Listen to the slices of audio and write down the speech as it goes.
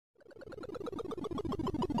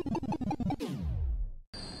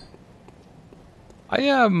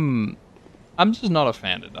I'm just not a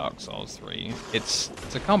fan of Dark Souls 3. It's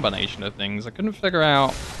a combination of things. I couldn't figure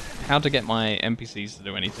out how to get my NPCs to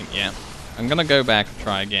do anything yet. I'm gonna go back and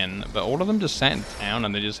try again, but all of them just sat in town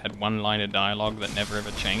and they just had one line of dialogue that never ever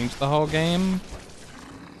changed the whole game.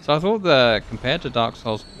 So I thought that compared to Dark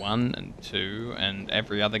Souls 1 and 2 and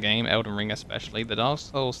every other game, Elden Ring especially, the Dark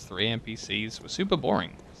Souls 3 NPCs were super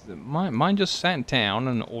boring. Mine just sat in town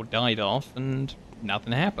and or died off and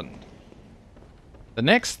nothing happened. The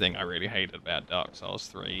next thing I really hated about Dark Souls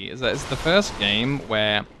 3 is that it's the first game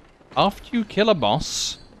where after you kill a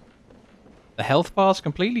boss, the health bar's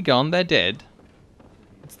completely gone, they're dead.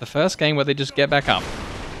 It's the first game where they just get back up.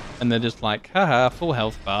 And they're just like, haha, full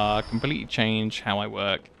health bar, completely change how I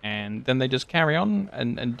work. And then they just carry on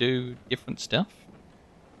and do different stuff.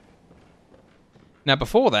 Now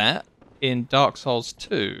before that, in Dark Souls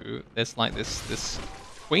 2, there's like this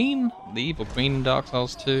queen, the evil queen in Dark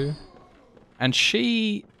Souls 2. And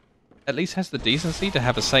she at least has the decency to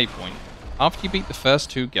have a save point. After you beat the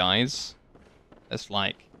first two guys, there's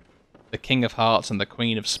like the King of Hearts and the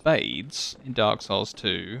Queen of Spades in Dark Souls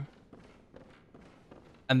 2.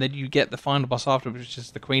 And then you get the final boss after, which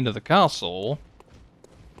is the Queen of the Castle.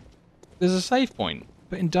 There's a save point.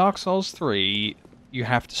 But in Dark Souls 3, you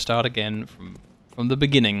have to start again from the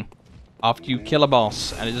beginning. After you kill a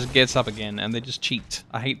boss, and it just gets up again, and they just cheat.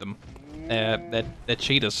 I hate them. They're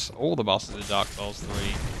cheaters. All the bosses in Dark Souls 3.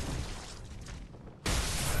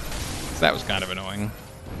 So that was kind of annoying.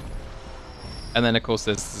 And then of course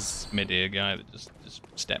there's this mid-ear guy that just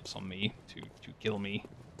steps on me to kill me,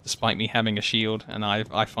 despite me having a shield, and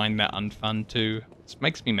I find that unfun too. It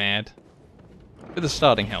makes me mad. With the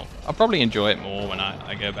starting health, I'll probably enjoy it more when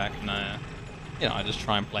I go back and I just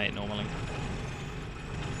try and play it normally.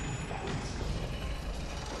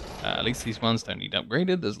 At least these ones don't need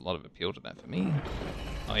upgraded. There's a lot of appeal to that for me.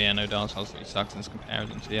 Oh yeah, no, Dark Souls 3 sucks in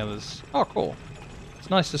comparison to the others. Oh, cool.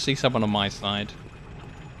 It's nice to see someone on my side.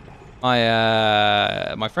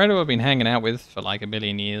 My friend who I've been hanging out with for like a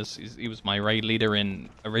million years, he was my raid leader in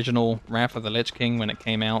original Wrath of the Lich King when it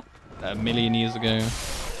came out a million years ago.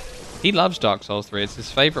 He loves Dark Souls 3. It's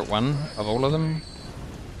his favorite one of all of them.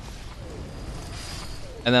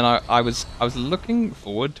 And then I was looking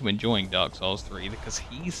forward to enjoying Dark Souls 3 because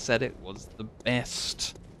he said it was the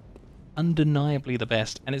best, undeniably the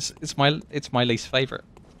best, and it's my least favorite.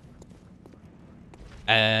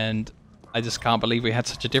 And I just can't believe we had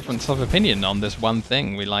such a difference of opinion on this one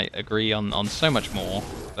thing. We like agree on so much more,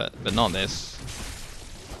 but not this.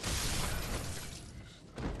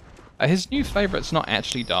 His new favorite's not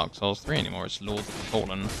actually Dark Souls 3 anymore. It's Lords of the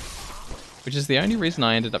Fallen. Which is the only reason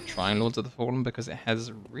I ended up trying Lords of the Fallen, because it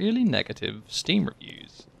has really negative Steam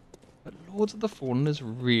reviews. But Lords of the Fallen is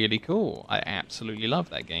really cool. I absolutely love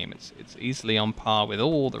that game. It's easily on par with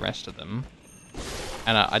all the rest of them.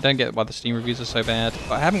 And I don't get why the Steam reviews are so bad.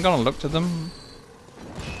 But I haven't gone and looked at them.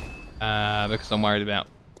 Because I'm worried about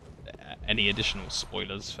any additional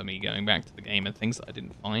spoilers for me going back to the game and things that I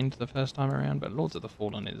didn't find the first time around. But Lords of the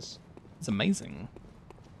Fallen it's amazing.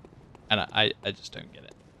 And I just don't get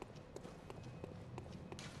it.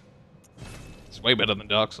 It's way better than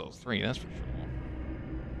Dark Souls 3, that's for sure.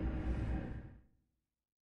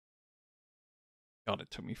 God, it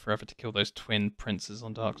took me forever to kill those twin princes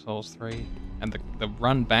on Dark Souls 3, and the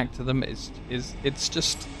run back to them is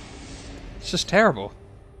just terrible.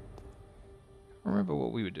 I don't remember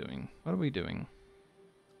what we were doing. What are we doing?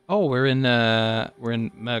 Oh, we're in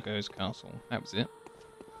Murgo's castle. That was it.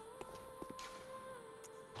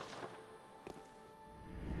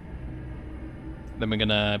 Then we're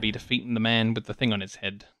gonna be defeating the man with the thing on his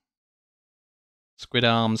head. Squid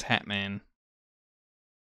Arms Hat Man.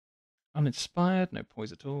 Uninspired, no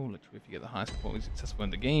poise at all. Literally, if you get the highest quality successful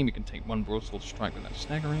in the game, you can take one broadsword strike without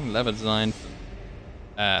staggering. Level design for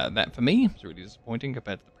that for me is really disappointing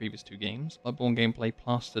compared to the previous two games. Bloodborne gameplay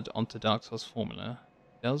plastered onto Dark Souls formula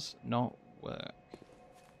does not work.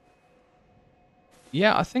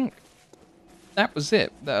 Yeah, I think that was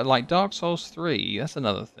it. Like Dark Souls 3, that's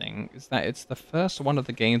another thing, is that it's the first one of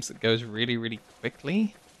the games that goes really, really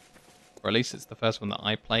quickly. Or at least it's the first one that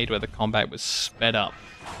I played where the combat was sped up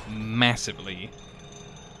massively.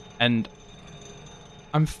 And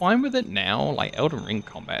I'm fine with it now. Like, Elden Ring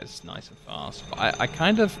combat is nice and fast. But I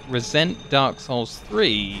kind of resent Dark Souls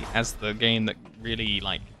 3 as the game that really,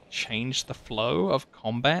 like, changed the flow of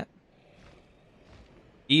combat.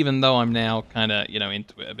 Even though I'm now kind of,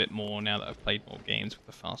 into it a bit more now that I've played more games with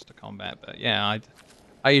the faster combat. But yeah,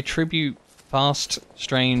 I attribute fast,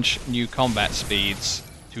 strange, new combat speeds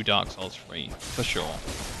to Dark Souls 3, for sure.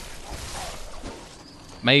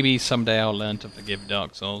 Maybe someday I'll learn to forgive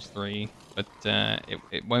Dark Souls 3, but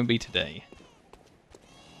it won't be today.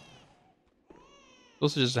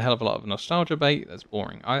 also just a hell of a lot of nostalgia bait. That's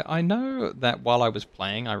boring. I know that while I was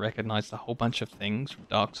playing, I recognized a whole bunch of things from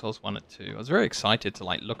Dark Souls 1 and 2. I was very excited to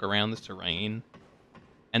like look around this terrain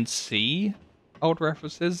and see old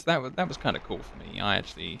references. That was kind of cool for me. I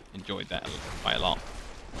actually enjoyed that quite a lot.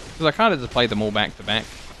 Because I kind of just played them all back to back.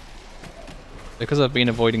 Because I've been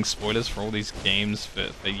avoiding spoilers for all these games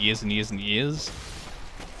for years and years and years.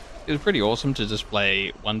 It was pretty awesome to just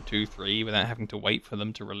play 1, 2, 3 without having to wait for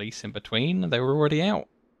them to release in between. They were already out.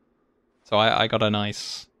 So I got a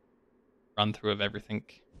nice run through of everything.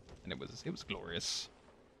 And it was glorious.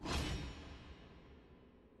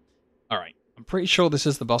 Alright, I'm pretty sure this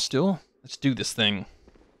is the boss duel. Let's do this thing.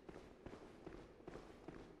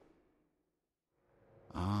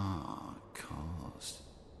 Ah, cause.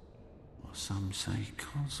 Or some say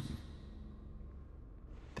cosm.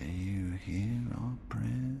 Do you hear our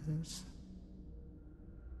prayers?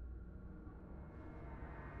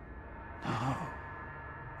 No,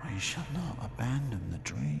 we shall not abandon the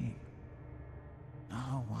dream.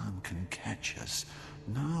 No one can catch us.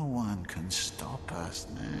 No one can stop us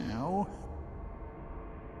now.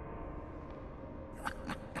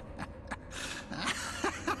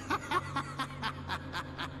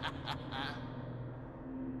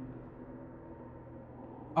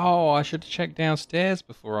 Oh, I should have checked downstairs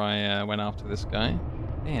before I went after this guy.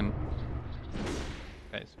 Damn.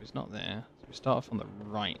 Okay, so he's not there. So we start off on the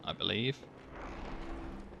right, I believe.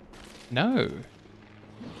 No.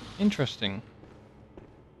 Interesting.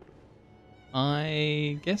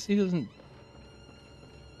 I guess he doesn't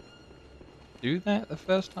do that the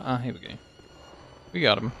first time. Ah, here we go. We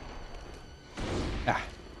got him. Ah.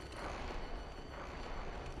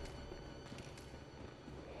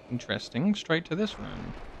 Interesting. Straight to this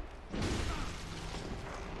room.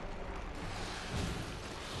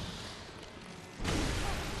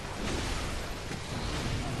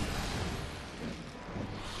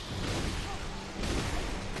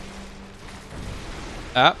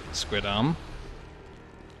 Ah, squid arm.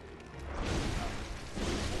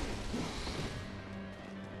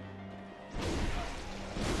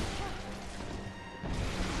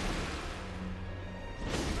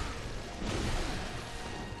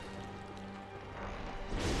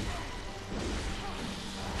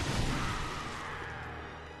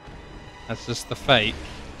 That's just the fake.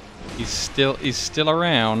 He's still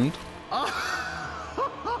around.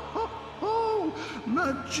 Oh,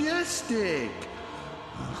 majestic!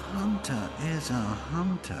 A hunter is a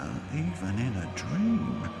hunter, even in a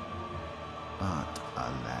dream. But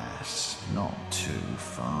alas, not too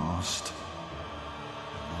fast.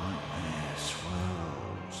 Nightmare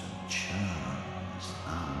swirls and churns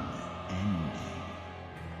unending.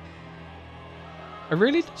 I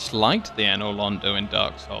really just liked the Anor Londo in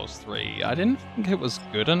Dark Souls 3. I didn't think it was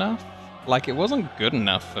good enough. Like, it wasn't good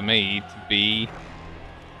enough for me to be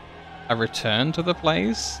a return to the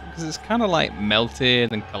place, because it's kind of like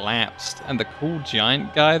melted and collapsed, and the cool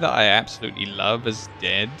giant guy that I absolutely love is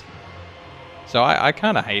dead. So I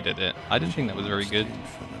kind of hated it. I didn't think that was very good.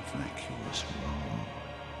 For the vacuous moon.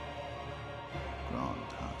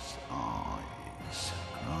 Grant us eyes.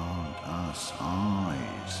 Grant us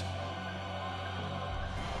eyes.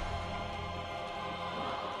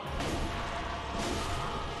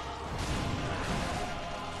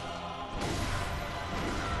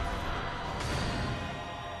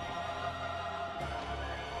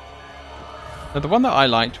 Now, the one that I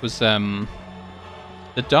liked was the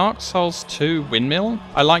Dark Souls 2 windmill.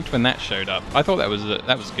 I liked when that showed up. I thought that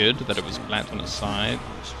was good, that it was flat on its side.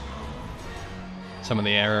 Some of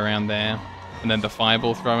the air around there. And then the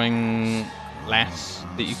fireball throwing lass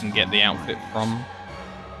that you can get the outfit from.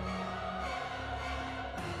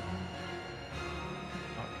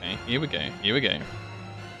 Okay, here we go. Here we go.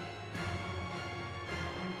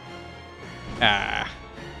 Ah.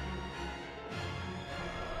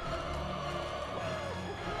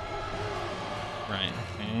 Right,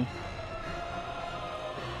 okay.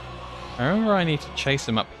 I remember I need to chase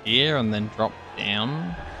him up here and then drop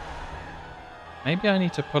down. Maybe I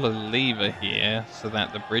need to pull a lever here so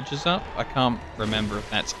that the bridge is up. I can't remember if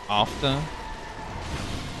that's after.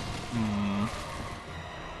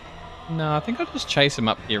 No, I think I'll just chase him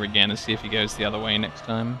up here again and see if he goes the other way next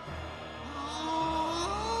time.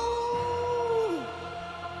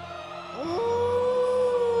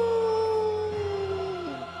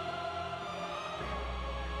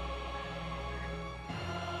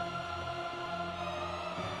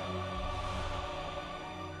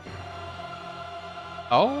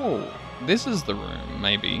 Oh, this is the room,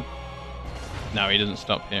 maybe. No, he doesn't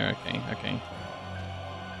stop here. Okay, okay.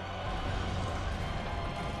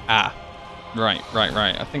 Ah, right.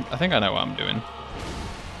 I think I know what I'm doing.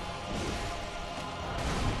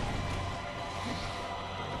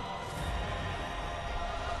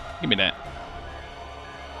 Give me that.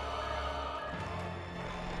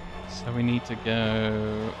 So we need to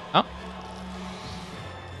go up.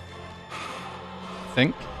 I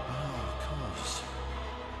think. Oh, of course.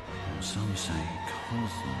 Or some say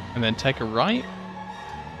cosmos. And then take a right.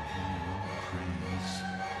 Praise,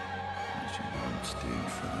 as you once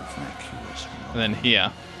did for the vacuous And then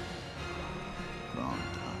here. Grant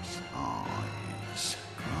us eyes.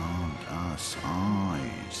 Grant us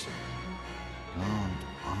eyes. Grant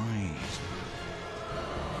eyes.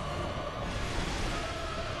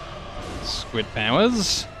 Squid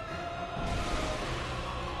powers.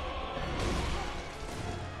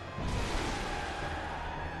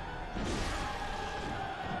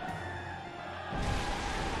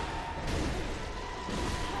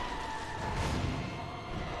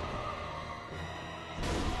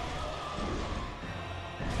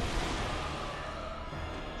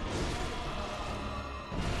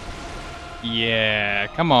 Yeah,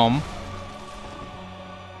 come on.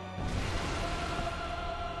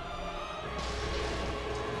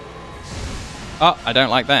 Oh, I don't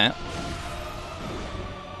like that.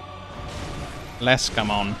 Less, come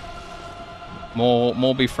on.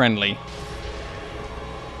 More be friendly.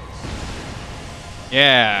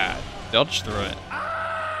 Yeah, dodge through it.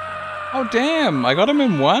 Oh damn, I got him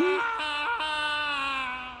in one?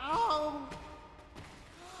 Oh,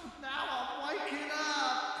 now I'm waking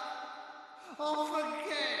up. I'll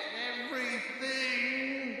forget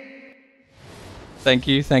everything. Thank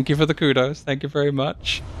you for the kudos. Thank you very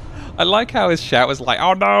much. I like how his shout was like,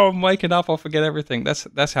 "Oh no, I'm waking up. I'll forget everything."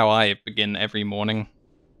 That's how I begin every morning.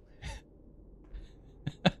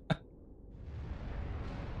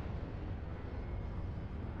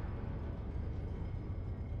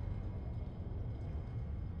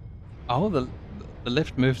 Oh, the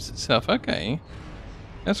lift moves itself. Okay,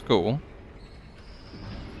 that's cool.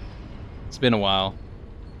 It's been a while.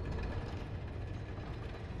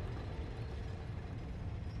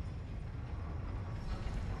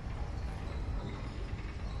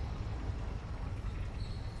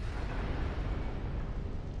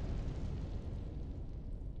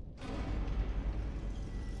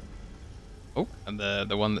 Oh, and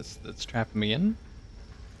the one that's trapping me in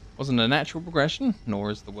wasn't a natural progression,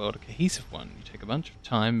 nor is the world a cohesive one. You take a bunch of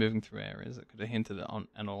time moving through areas that could have hinted at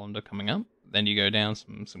an Orlando coming up. Then you go down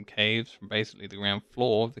some caves from basically the ground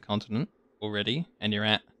floor of the continent already, and you're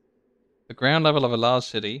at the ground level of a large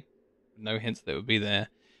city. No hints that it would be there.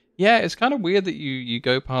 Yeah, it's kind of weird that you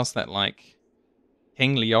go past that, like,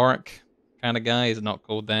 King Leoric kind of guy. He's not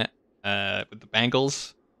called that. With the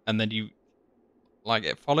bangles. And then you, like,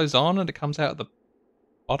 it follows on and it comes out of the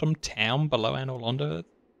bottom town below Anor Londo.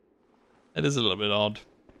 It is a little bit odd.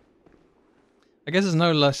 I guess it's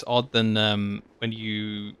no less odd than when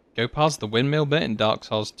you go past the windmill bit in Dark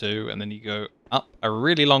Souls 2 and then you go up a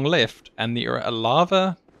really long lift and you're at a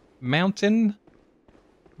lava mountain,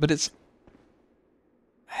 but it's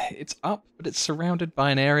up, but it's surrounded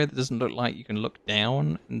by an area that doesn't look like you can look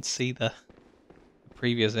down and see the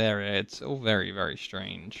previous area. It's all very, very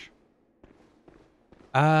strange.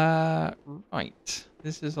 Right.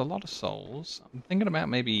 This is a lot of souls. I'm thinking about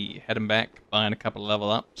maybe heading back, buying a couple of level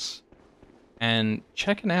ups, and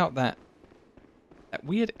checking out that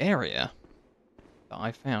weird area that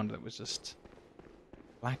I found that was just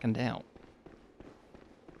blackened out.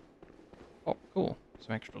 Oh, cool.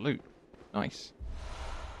 Some extra loot. Nice.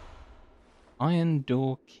 Iron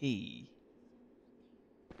door key.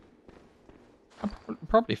 I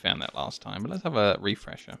probably found that last time, but let's have a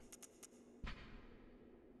refresher.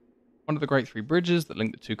 One of the great three bridges that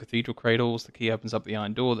link the two cathedral cradles. The key opens up the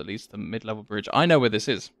iron door that leads to the mid-level bridge. I know where this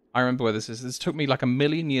is. I remember where this is. This took me like a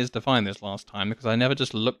million years to find this last time because I never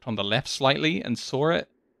just looked on the left slightly and saw it.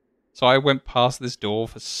 So I went past this door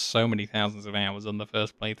for so many thousands of hours on the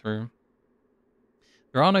first playthrough.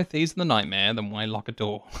 There are no thieves in the nightmare, then why lock a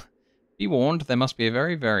door? Be warned, there must be a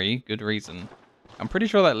very, very good reason. I'm pretty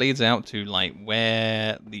sure that leads out to, like,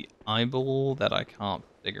 where the eyeball that I can't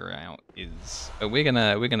figure out is. But we're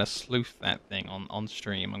gonna sleuth that thing on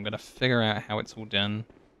stream. I'm gonna figure out how it's all done.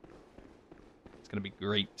 It's gonna be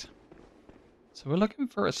great. So we're looking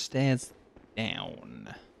for a stairs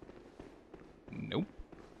down. Nope.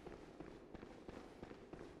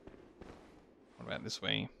 What about this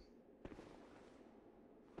way?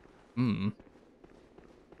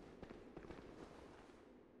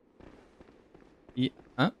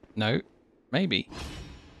 Yeah, no. Maybe.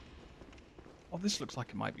 Oh, this looks like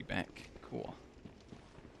it might be back. Cool.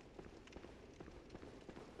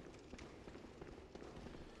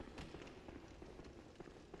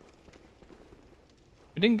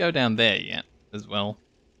 We didn't go down there yet, as well.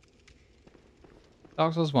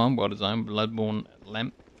 Dark Souls 1, well designed, Bloodborne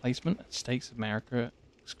placement at Stakes of America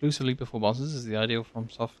exclusively before bosses is the ideal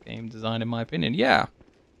FromSoft game design, in my opinion. Yeah,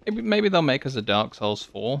 maybe they'll make us a Dark Souls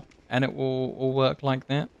 4, and it will all work like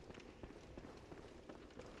that.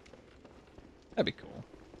 That'd be cool.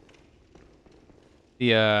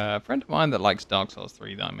 The friend of mine that likes Dark Souls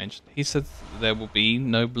 3 that I mentioned, he said there will be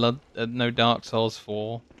no Dark Souls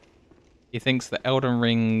 4. He thinks the Elden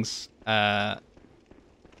Ring's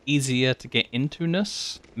easier to get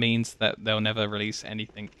into-ness means that they'll never release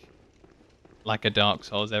anything like a Dark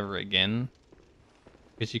Souls ever again.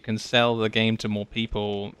 Because you can sell the game to more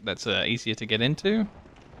people that's easier to get into,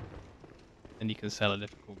 then you can sell a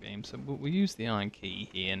difficult game. So we'll use the iron key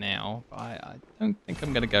here now, but I don't think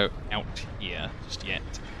I'm going to go out here just yet.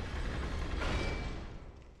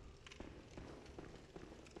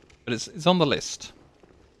 But it's on the list.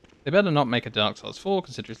 They better not make a Dark Souls 4,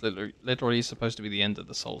 considering it's literally supposed to be the end of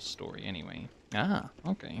the Souls story anyway. Ah,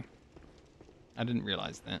 okay. I didn't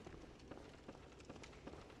realize that.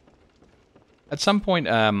 At some point,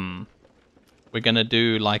 we're going to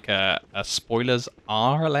do like a spoilers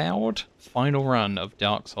are allowed final run of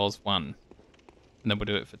Dark Souls 1. And then we'll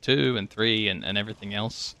do it for 2 and 3 and everything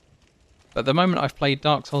else. But at the moment, I've played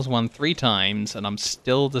Dark Souls 1 3 times, and I'm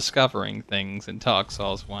still discovering things in Dark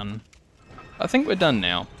Souls 1. I think we're done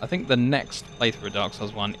now. I think the next playthrough of Dark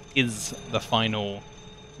Souls 1 is the final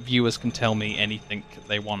viewers can tell me anything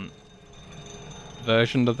they want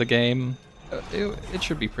version of the game. It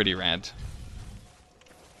should be pretty rad.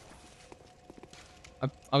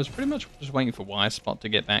 I was pretty much just waiting for Wirespot to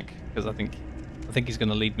get back, because I think he's going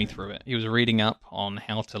to lead me through it. He was reading up on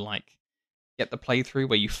how to like get the playthrough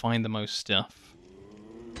where you find the most stuff.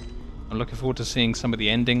 I'm looking forward to seeing some of the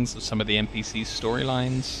endings of some of the NPC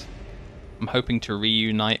storylines. I'm hoping to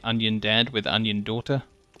reunite Onion Dad with Onion Daughter,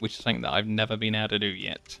 which is something that I've never been able to do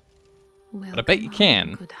yet. But I bet you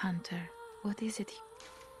can. Good hunter. What is it?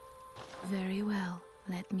 Very well.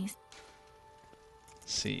 Let me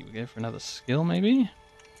see. We go for another skill, maybe.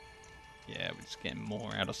 Yeah, we're just getting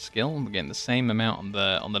more out of skill. We're getting the same amount on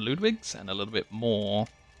the Ludwigs and a little bit more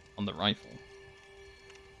on the rifle.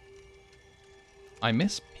 I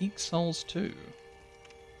miss Peak Souls 2.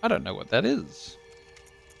 I don't know what that is.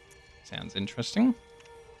 Sounds interesting.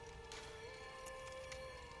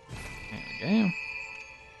 There we go.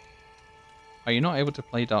 Are you not able to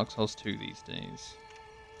play Dark Souls 2 these days?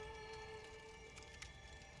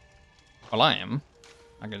 Well, I am.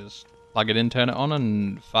 I can just plug it in, turn it on,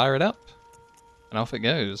 and fire it up. And off it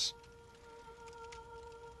goes.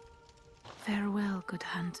 Farewell, good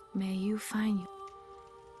hunt. May you find you.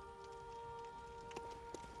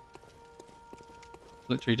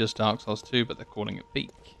 Literally just Dark Souls 2, but they're calling it Peak.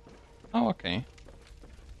 Oh, okay.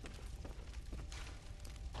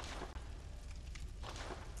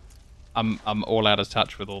 I'm all out of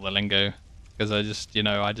touch with all the lingo, because I just,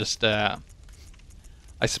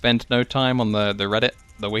 I spend no time on the Reddit,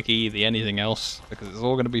 the wiki, the anything else, because it's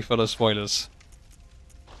all going to be full of spoilers.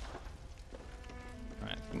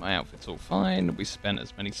 Right, my outfit's all fine. We spent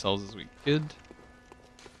as many souls as we could.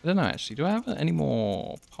 I don't know, actually. Do I have any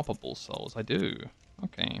more poppable souls? I do.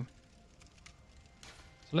 Okay.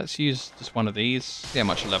 So let's use just one of these, see how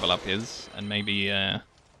much a level up is, and maybe,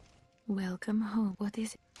 Welcome home. What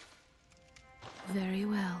is it? Very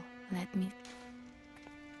well. Let me...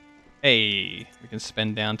 Hey, we can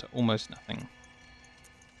spend down to almost nothing.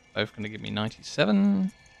 Both going to give me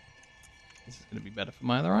 97. This is going to be better for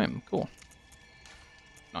my other item. Cool.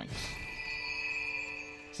 Nice.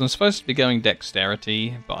 So I'm supposed to be going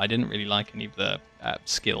dexterity, but I didn't really like any of the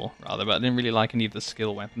skill, rather, but I didn't really like any of the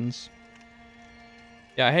skill weapons.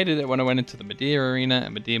 Yeah, I hated it when I went into the Medea arena,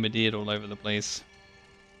 and Medea'd all over the place.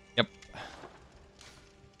 Yep.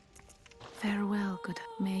 Farewell, good.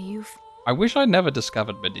 May you... I wish I'd never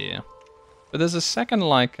discovered Medea. But there's a second,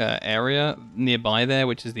 area nearby there,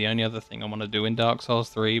 which is the only other thing I want to do in Dark Souls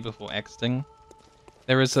 3 before exiting.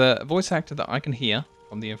 There is a voice actor that I can hear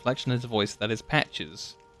from the inflection of his voice that is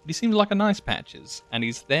Patches. He seems like a nice Patches, and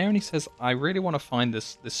he's there and he says, I really want to find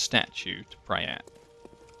this statue to pray at.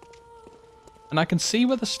 And I can see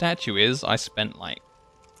where the statue is. I spent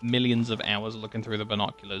millions of hours looking through the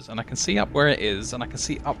binoculars, and I can see up where it is, and I can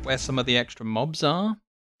see up where some of the extra mobs are,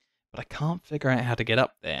 but I can't figure out how to get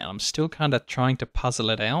up there, and I'm still kind of trying to puzzle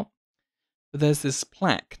it out. But there's this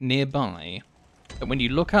plaque nearby that when you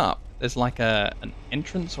look up, there's like an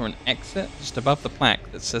entrance or an exit just above the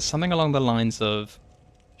plaque that says something along the lines of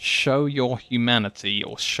show your humanity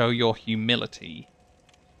or show your humility.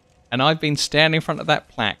 And I've been standing in front of that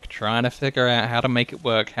plaque trying to figure out how to make it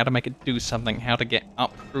work, how to make it do something, how to get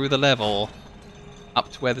up through the level.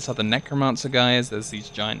 up to where this other necromancer guy is. There's these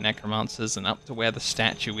giant necromancers, and up to where the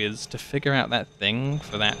statue is to figure out that thing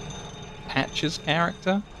for that Patch's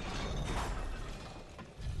character.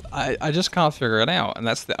 I just can't figure it out, and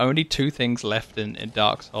that's the only two things left in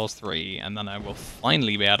Dark Souls 3, and then I will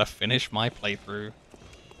finally be able to finish my playthrough,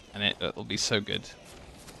 and it'll be so good.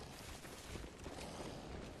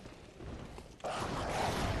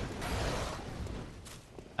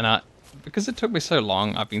 And because it took me so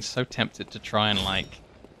long, I've been so tempted to try and, like,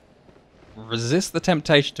 resist the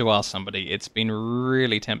temptation to ask somebody. It's been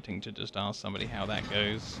really tempting to just ask somebody how that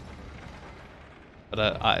goes.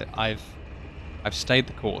 But I've stayed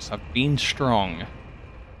the course. I've been strong.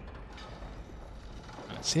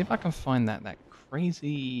 Let's see if I can find that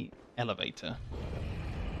crazy elevator.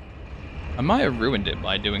 I might have ruined it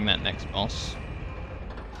by doing that next boss.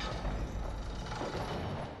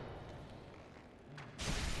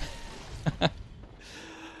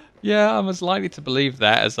 Yeah, I'm as likely to believe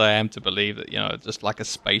that as I am to believe that, you know, just like a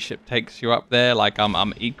spaceship takes you up there. Like,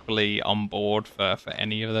 I'm equally on board for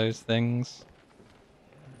any of those things.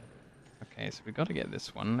 Okay, so we got to get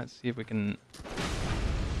this one. Let's see if we can...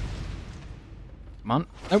 Come on.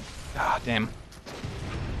 Nope. Ah, damn.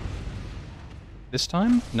 This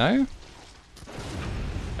time? No?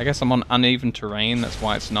 I guess I'm on uneven terrain. That's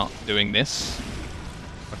why it's not doing this.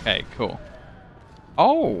 Okay, cool.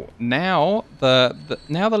 Oh, now the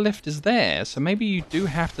lift is there. So maybe you do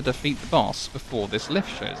have to defeat the boss before this lift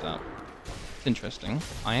shows up. It's interesting.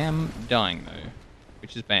 I am dying, though,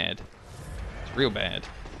 which is bad. It's real bad.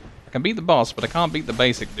 I can beat the boss, but I can't beat the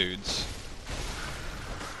basic dudes.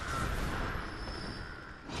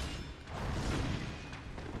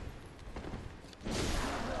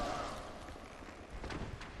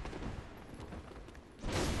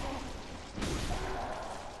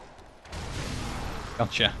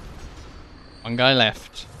 Gotcha. One guy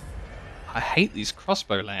left. I hate these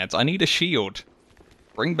crossbow lads. I need a shield.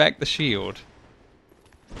 Bring back the shield.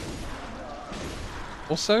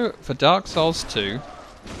 Also, for Dark Souls 2,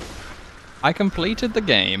 I completed the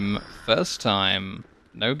game first time.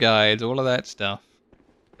 No guides, all of that stuff.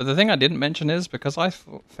 But the thing I didn't mention is, because I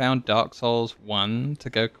found Dark Souls 1 to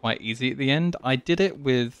go quite easy at the end, I did it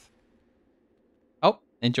with... Oh,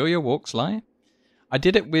 enjoy your walk, Sly. I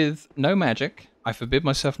did it with no magic. I forbid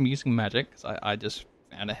myself from using magic, because I just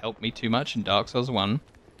found it helped me too much in Dark Souls 1.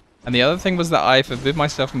 And the other thing was that I forbid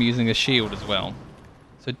myself from using a shield as well.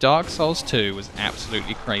 So Dark Souls 2 was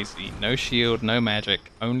absolutely crazy. No shield, no magic,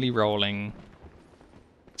 only rolling.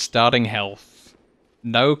 Starting health.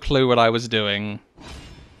 No clue what I was doing.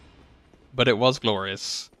 But it was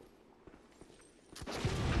glorious.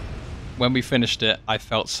 When we finished it, I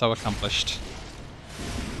felt so accomplished.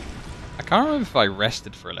 I can't remember if I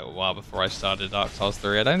rested for a little while before I started Dark Souls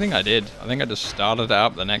 3. I don't think I did. I think I just started it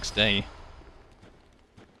up the next day.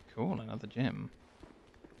 Cool, another gem.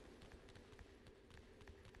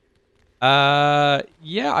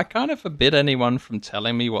 Yeah, I kind of forbid anyone from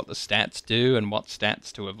telling me what the stats do and what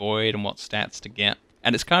stats to avoid and what stats to get.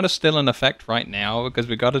 And it's kind of still in effect right now because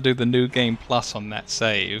we got to do the New Game Plus on that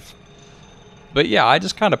save. But yeah, I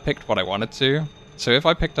just kind of picked what I wanted to. So if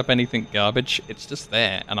I picked up anything garbage, it's just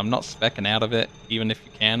there, and I'm not specking out of it, even if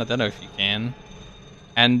you can. I don't know if you can.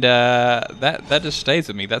 And that just stays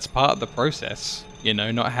with me. That's part of the process, you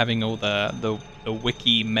know, not having all the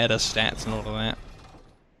wiki meta stats and all of that.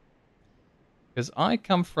 Because I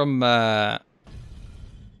come from... Ooh,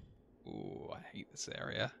 I hate this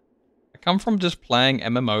area. I come from just playing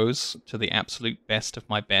MMOs to the absolute best of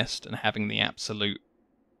my best and having the absolute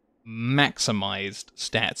maximized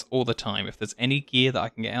stats all the time. If there's any gear that I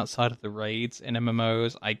can get outside of the raids in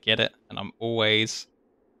MMOs, I get it, and I'm always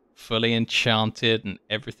fully enchanted and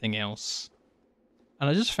everything else. And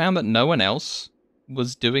I just found that no one else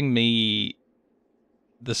was doing me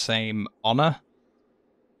the same honor.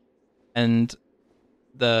 And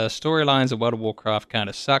the storylines of World of Warcraft kind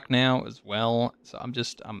of suck now as well. So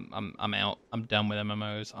I'm out. I'm done with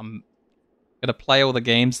MMOs. I'm gonna play all the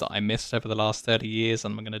games that I missed over the last 30 years,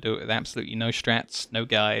 and I'm gonna do it with absolutely no strats, no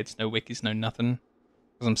guides, no wikis, no nothing.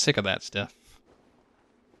 Because I'm sick of that stuff.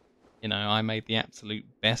 You know, I made the absolute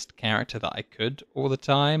best character that I could all the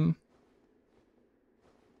time.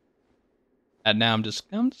 And now I'm just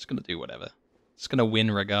gonna do whatever. Just gonna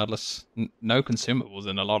win regardless. No consumables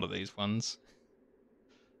in a lot of these ones.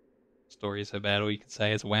 Story is so bad, all you can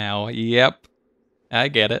say is wow. Yep. I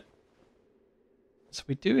get it. So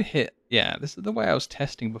we do hit, yeah, this is the way I was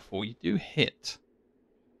testing before. You do hit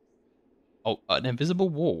an invisible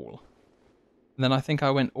wall. And then I think I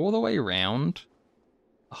went all the way around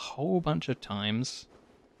a whole bunch of times.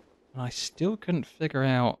 And I still couldn't figure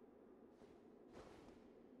out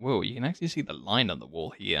Whoa, you can actually see the line on the wall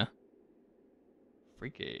here.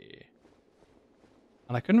 Freaky.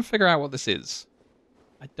 And I couldn't figure out what this is.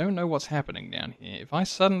 I don't know what's happening down here. If I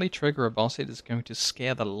suddenly trigger a boss, it is going to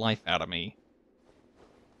scare the life out of me.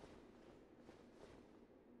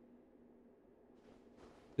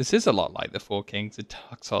 This is a lot like the Four Kings of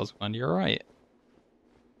Dark Souls 1, you're right.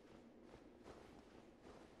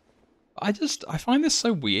 I find this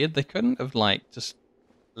so weird. They couldn't have, like, just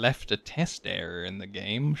left a test area in the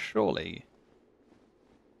game, surely.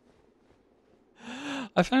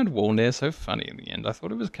 I found Walnir so funny in the end. I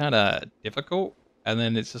thought it was kind of difficult, and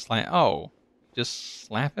then it's just like, oh, just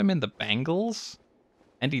slap him in the bangles,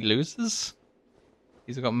 and he loses?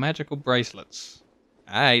 He's got magical bracelets.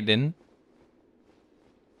 I didn't.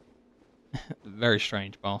 Very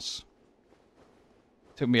strange boss.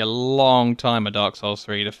 Took me a long time at Dark Souls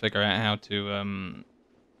 3 to figure out how to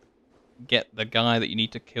get the guy that you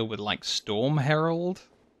need to kill with like Storm Herald,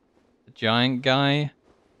 the giant guy.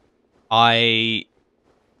 I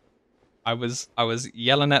was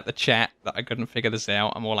yelling at the chat that I couldn't figure this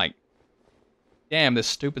out. I'm all like, damn, this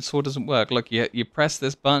stupid sword doesn't work. Look, you press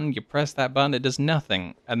this button, you press that button, it does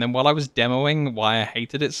nothing. And then while I was demoing why I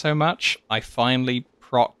hated it so much, I finally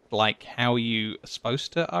procced like how you are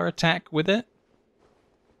supposed to attack with it.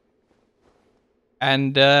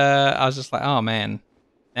 And I was just like, oh man,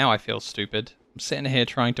 now I feel stupid. I'm sitting here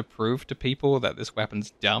trying to prove to people that this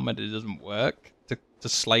weapon's dumb and it doesn't work to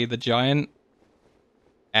slay the giant.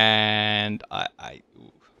 And I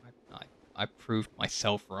proved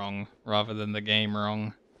myself wrong rather than the game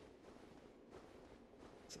wrong.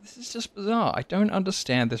 So this is just bizarre. I don't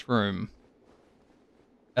understand this room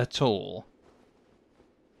at all.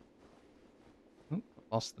 Oop,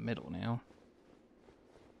 I lost the middle now.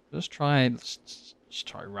 Let's try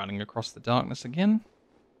running across the darkness again.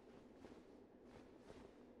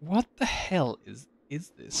 What the hell is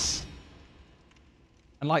this?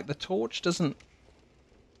 And like the torch doesn't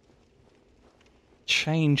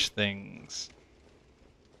change things.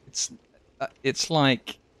 It's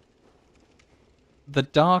like the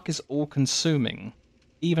dark is all consuming,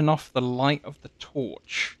 even off the light of the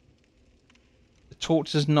torch. The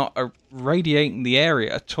torch is not radiating the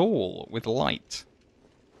area at all with light.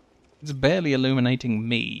 It's barely illuminating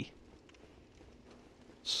me.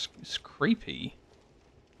 It's creepy.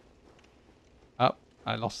 Oh,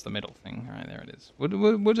 I lost the middle thing. Alright, there it is.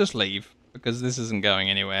 We'll just leave, because this isn't going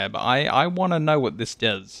anywhere, but I want to know what this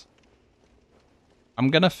does. I'm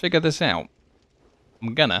gonna figure this out.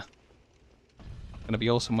 I'm gonna be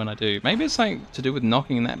awesome when I do. Maybe it's something to do with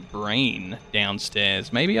knocking that brain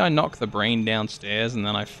downstairs. Maybe I knock the brain downstairs and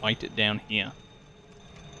then I fight it down here.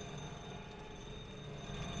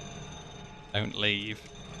 Don't leave.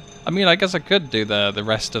 I mean, I guess I could do the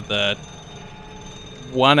rest of the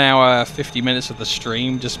 1 hour, 50 minutes of the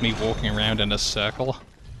stream, just me walking around in a circle.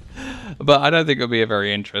 But I don't think it'll be a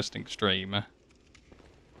very interesting stream.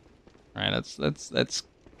 Alright, let's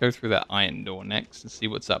go through that iron door next and see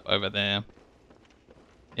what's up over there.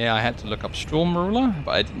 Yeah, I had to look up Storm Ruler,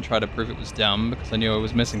 but I didn't try to prove it was dumb because I knew I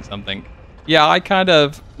was missing something. Yeah, I kind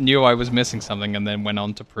of knew I was missing something and then went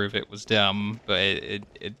on to prove it was dumb, but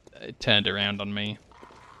it turned around on me.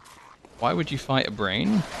 Why would you fight a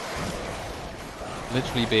brain?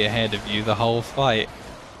 Literally be ahead of you the whole fight.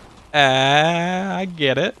 Ah, I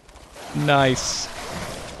get it. Nice.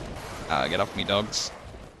 Ah, get off me, dogs.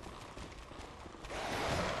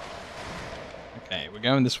 Okay, we're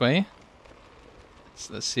going this way.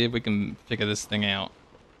 Let's see if we can figure this thing out.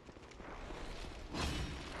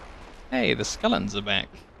 Hey, the skeletons are back.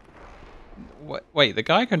 Wait, the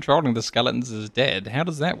guy controlling the skeletons is dead. How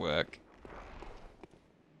does that work?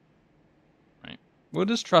 Right. We'll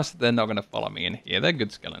just trust that they're not going to follow me in here. They're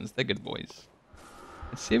good skeletons. They're good boys.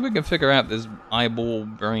 Let's see if we can figure out this eyeball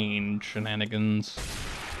brain shenanigans.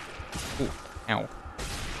 Ooh, ow.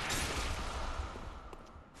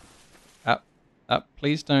 Up,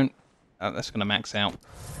 please don't. Oh, that's going to max out.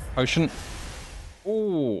 Potion.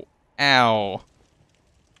 Ooh, ow.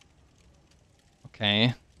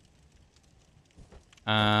 Okay.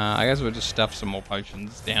 I guess we'll just stuff some more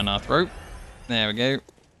potions down our throat. There we go.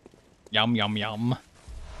 Yum, yum, yum.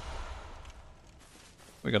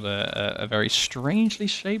 We got a very strangely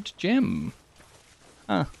shaped gem.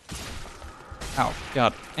 Huh. Ow,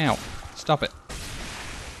 God. Ow. Stop it.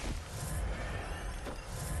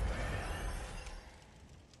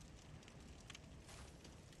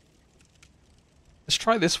 Let's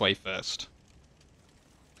try this way first.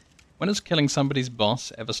 When has killing somebody's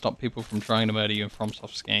boss ever stopped people from trying to murder you in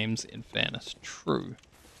FromSoft's games? In fairness, true.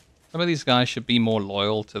 Some of these guys should be more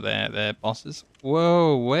loyal to their bosses.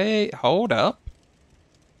 Whoa, wait, hold up.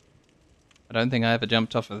 I don't think I ever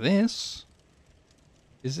jumped off of this.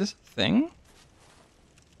 Is this a thing?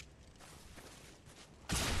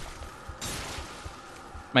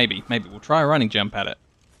 Maybe we'll try a running jump at it.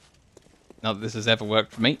 Not that this has ever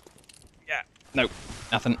worked for me. Yeah, nope,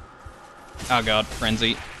 nothing. Oh god,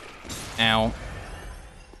 frenzy. Ow.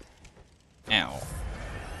 Ow.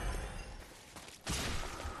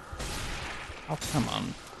 Oh, come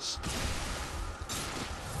on.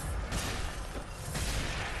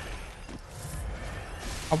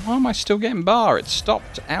 Oh, why am I still getting bar? It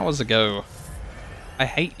stopped hours ago. I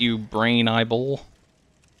hate you, brain eyeball.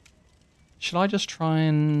 Should I just try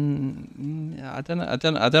and... I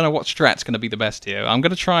don't know what strat's going to be the best here. I'm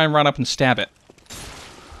going to try and run up and stab it.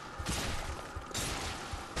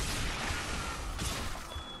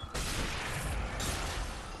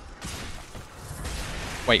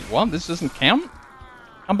 Wait, what? This doesn't count?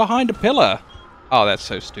 I'm behind a pillar. Oh, that's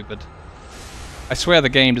so stupid. I swear the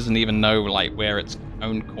game doesn't even know, like, where its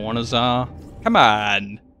own corners are. Come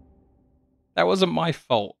on! That wasn't my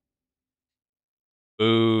fault.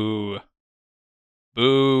 Boo.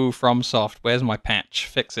 Boo, FromSoft. Where's my patch?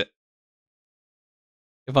 Fix it.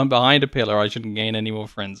 If I'm behind a pillar, I shouldn't gain any more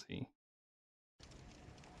frenzy.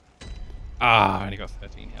 Ah, I only got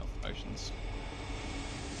 13 health potions.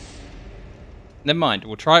 Never mind,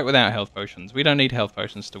 we'll try it without health potions. We don't need health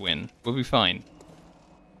potions to win. We'll be fine.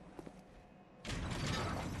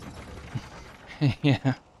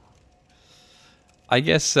 Yeah. I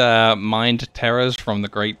guess mind terrors from the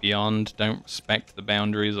great beyond don't respect the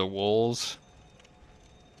boundaries or walls.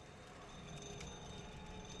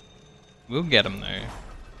 We'll get them though.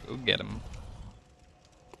 We'll get them.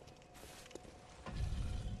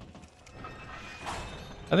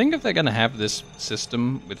 I think if they're going to have this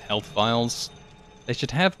system with health vials, they should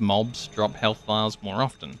have mobs drop health vials more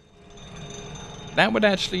often. That would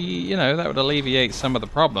actually, you know, that would alleviate some of the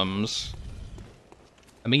problems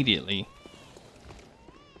immediately.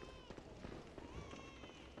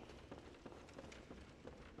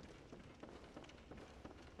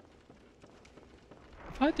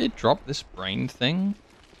 If I did drop this brain thing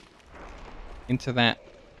into that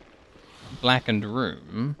blackened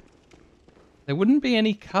room, there wouldn't be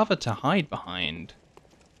any cover to hide behind.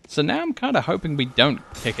 So now I'm kind of hoping we don't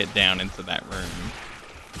kick it down into that room.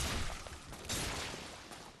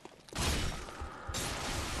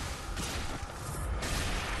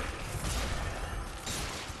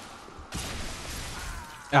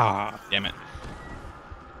 Ah, damn it.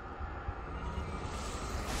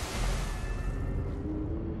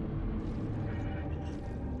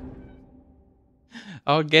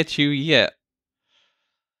 I'll get you yet.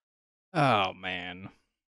 Oh, man.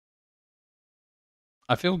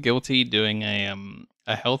 I feel guilty doing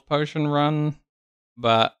a health potion run,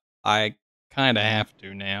 but I kind of have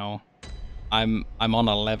to now. I'm on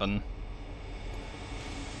 11.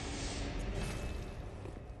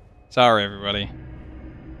 Sorry, everybody.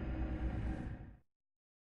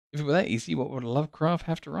 If it were that easy, what would Lovecraft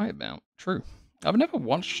have to write about? True. I've never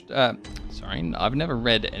watched, I've never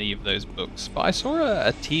read any of those books, but I saw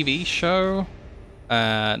a TV show.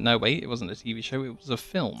 No, wait, it wasn't a TV show, it was a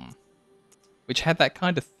film, which had that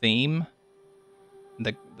kind of theme.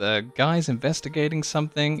 The guy's investigating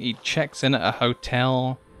something, he checks in at a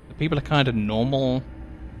hotel, the people are kind of normal,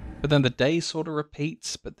 but then the day sort of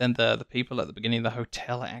repeats, but then the people at the beginning of the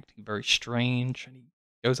hotel are acting very strange, and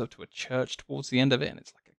he goes up to a church towards the end of it, and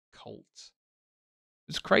it's like a cult.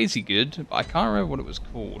 It was crazy good, but I can't remember what it was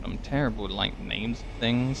called. I'm terrible with, like, names of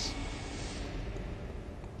things.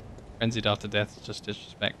 Frenzied after death is just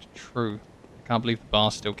disrespect. True. I can't believe the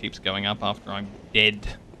bar still keeps going up after I'm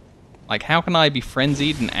dead. Like, how can I be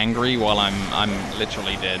frenzied and angry while I'm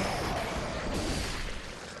literally dead?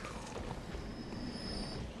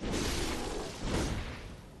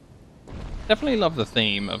 Definitely love the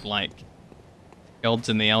theme of, like, gods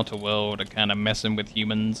in the outer world are kind of messing with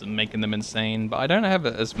humans and making them insane, but I don't have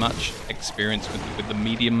as much experience with the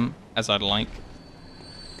medium as I'd like.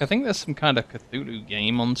 I think there's some kind of Cthulhu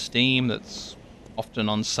game on Steam that's often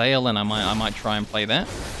on sale, and I might try and play that.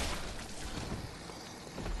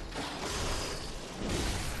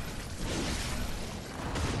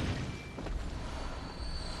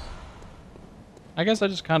 I guess I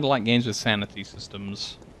just kind of like games with sanity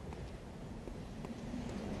systems.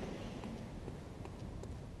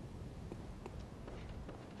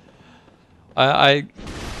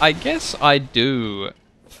 I guess I do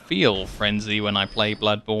feel frenzy when I play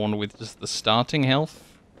Bloodborne with just the starting health.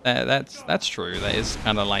 That's true. That is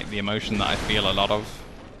kind of like the emotion that I feel a lot of.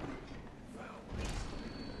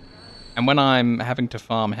 And when I'm having to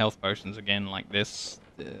farm health potions again like this,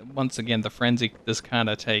 once again the frenzy does kind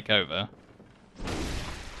of take over.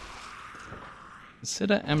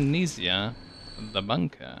 Consider amnesia the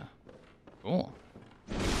bunker. Cool.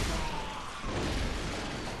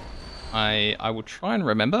 I will try and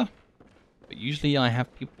remember, but usually I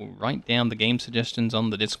have people write down the game suggestions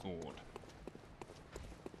on the Discord.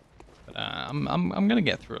 But I'm gonna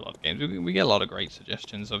get through a lot of games. We get a lot of great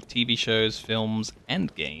suggestions of TV shows, films,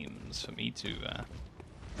 and games for me to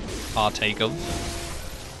partake of.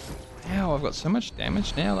 Wow, I've got so much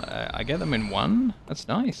damage now that I get them in one. That's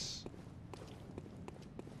nice.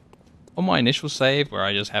 On my initial save, where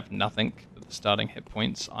I just have nothing but the starting hit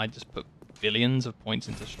points, I just put billions of points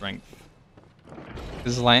into strength.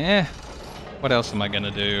 This is like, what else am I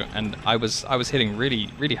gonna do? And I was hitting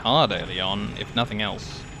really hard early on, if nothing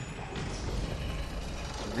else.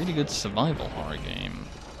 It's a really good survival horror game.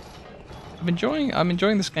 I'm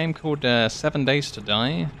enjoying this game called 7 Days to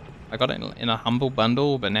Die. I got it in a humble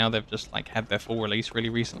bundle, but now they've just like had their full release really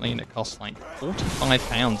recently, and it costs like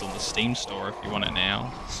 £45 on the Steam store if you want it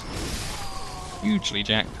now. It's a hugely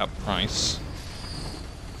jacked up price.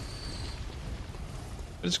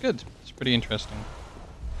 But it's good. It's pretty interesting.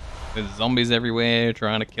 There's zombies everywhere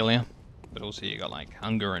trying to kill you, but also you got like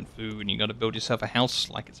hunger and food, and you got to build yourself a house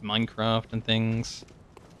like it's Minecraft and things.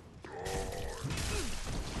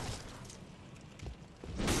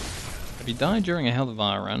 Have you died during a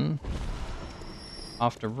Hellfire run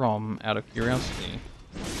after ROM out of curiosity?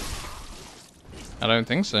 I don't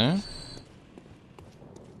think so.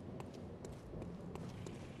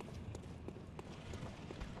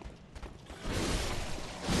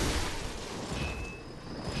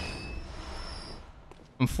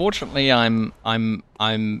 Unfortunately, I'm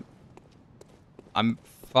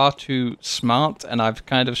far too smart, and I've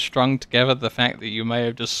kind of strung together the fact that you may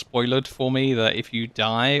have just spoiled for me that if you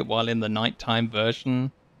die while in the nighttime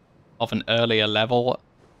version of an earlier level,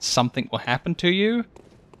 something will happen to you.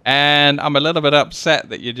 And I'm a little bit upset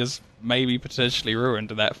that you just maybe potentially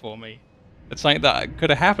ruined that for me. It's like that could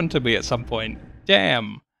have happened to me at some point.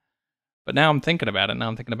 Damn. But now I'm thinking about it. Now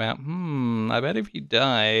I'm thinking about, I bet if you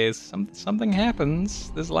die, something happens.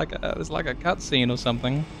 There's like a cutscene or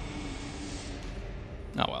something.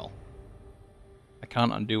 Oh well. I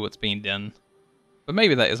can't undo what's being done. But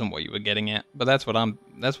maybe that isn't what you were getting at. But that's what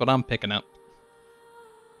I'm picking up.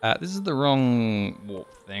 This is the wrong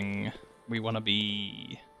warp thing. We want to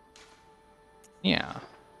be. Yeah.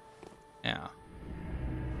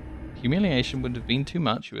 Humiliation would have been too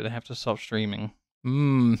much. You would have to stop streaming.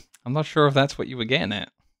 I'm not sure if that's what you were getting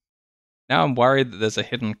at. Now I'm worried that there's a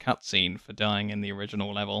hidden cutscene for dying in the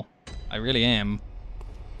original level. I really am.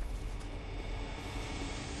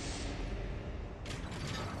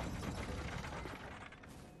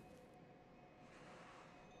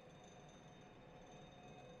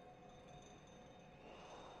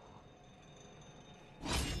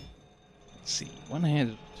 Let's see,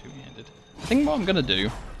 one-handed or two-handed? I think what I'm gonna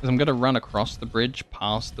do is I'm gonna run across the bridge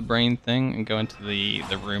past the brain thing and go into the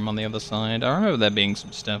room on the other side. I remember there being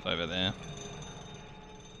some stuff over there.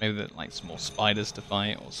 Maybe that like some more spiders to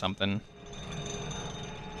fight or something.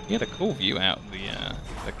 You had a cool view out of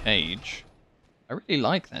the cage. I really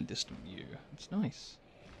like that distant view. It's nice.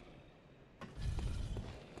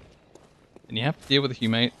 And you have to deal with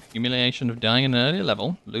the humiliation of dying in an early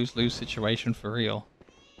level. Lose-lose situation for real.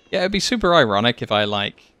 Yeah, it'd be super ironic if I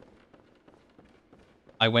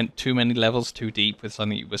went too many levels too deep with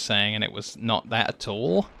something you were saying and it was not that at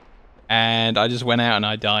all. And I just went out and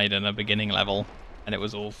I died in a beginning level and it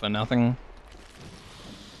was all for nothing.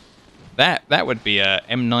 That would be a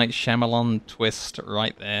M. Night Shyamalan twist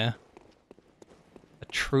right there. A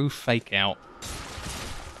true fake out.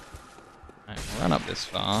 Right, run up this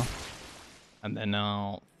far. And then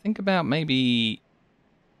I'll think about maybe...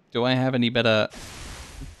 Do I have any better...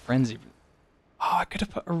 Frenzy... Oh, I could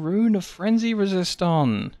have put a rune of Frenzy Resist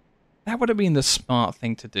on. That would have been the smart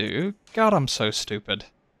thing to do. God, I'm so stupid.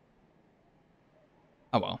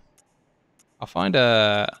 Oh well. I'll find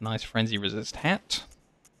a nice Frenzy Resist hat.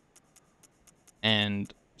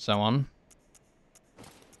 And so on.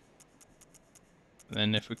 And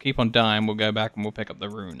then if we keep on dying, we'll go back and we'll pick up the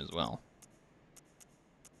rune as well.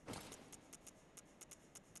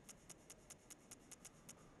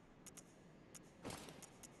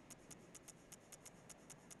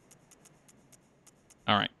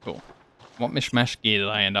 Alright, cool. What mishmash gear did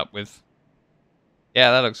I end up with?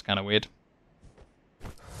 Yeah, that looks kind of weird.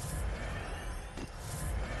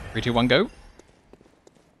 3, 2, 1, go.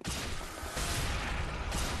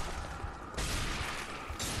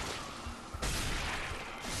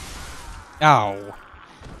 Ow.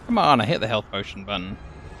 Come on, I hit the health potion button.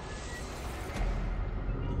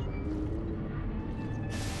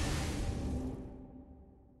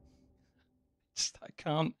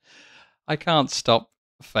 I I can't stop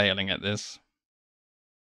failing at this.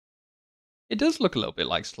 It does look a little bit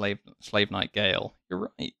like Slave Knight Gale. You're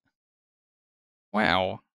right.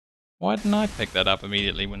 Wow. Why didn't I pick that up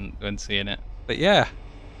immediately when seeing it? But yeah.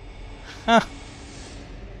 Huh.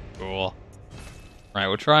 Cool. Right,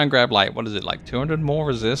 we'll try and grab like, what is it, like 200 more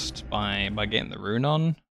resist by getting the rune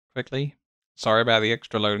on quickly. Sorry about the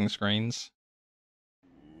extra loading screens.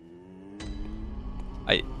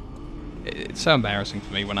 It's so embarrassing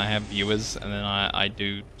for me when I have viewers and then I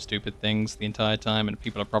do stupid things the entire time and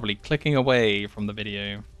people are probably clicking away from the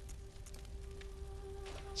video.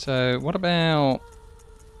 So what about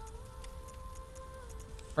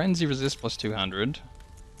Frenzy resist plus 200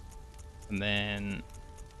 and then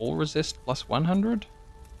all resist plus 100?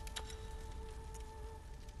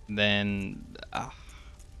 And then I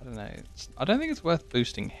don't know. I don't think it's worth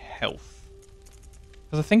boosting health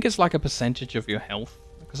because I think it's like a percentage of your health.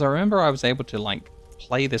 Because I remember I was able to like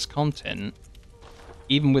play this content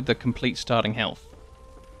even with the complete starting health.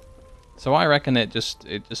 So I reckon it just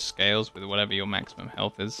scales with whatever your maximum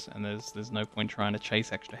health is, and there's no point trying to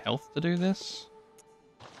chase extra health to do this.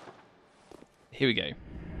 Here we go.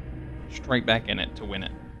 Straight back in it to win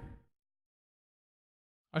it.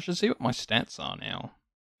 I should see what my stats are now.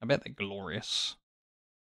 I bet they're glorious.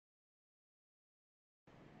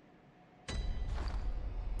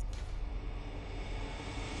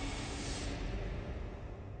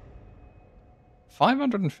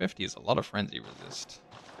 $550 is a lot of frenzy resist.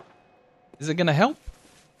 Is it gonna help?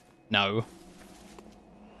 No.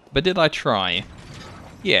 But did I try?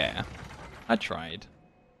 Yeah, I tried.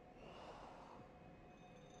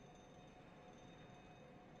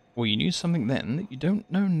 Well, you knew something then that you don't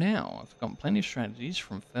know now. I've forgotten plenty of strategies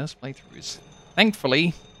from first playthroughs.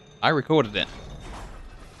 Thankfully, I recorded it.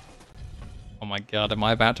 Oh my god, am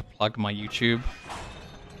I about to plug my YouTube?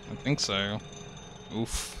 I think so.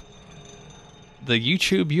 Oof. The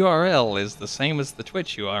YouTube URL is the same as the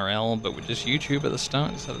Twitch URL, but with just YouTube at the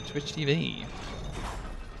start instead of Twitch TV.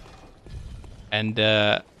 And,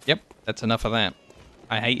 yep, that's enough of that.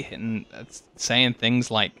 I hate saying things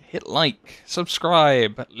like, hit like,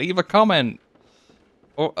 subscribe, leave a comment,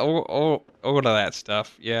 all of that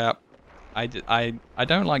stuff. Yeah, I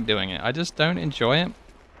don't like doing it. I just don't enjoy it.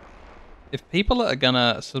 If people are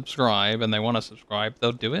gonna subscribe and they want to subscribe,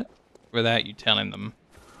 they'll do it without you telling them.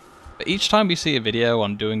 But each time you see a video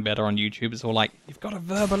on doing better on YouTube, it's all like, you've got to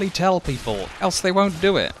verbally tell people, else they won't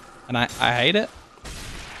do it. And I hate it.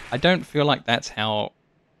 I don't feel like that's how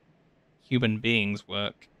human beings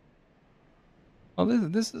work. Well,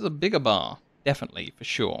 this is a bigger bar, definitely, for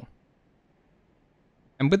sure.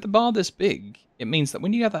 And with the bar this big, it means that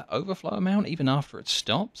when you have that overflow amount, even after it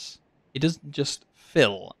stops, it doesn't just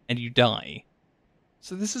fill and you die.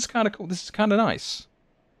 So this is kind of cool. This is kind of nice.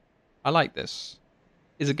 I like this.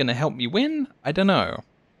 Is it going to help me win? I don't know.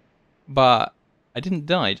 But I didn't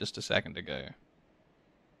die just a second ago.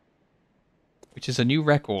 Which is a new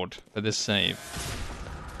record for this save.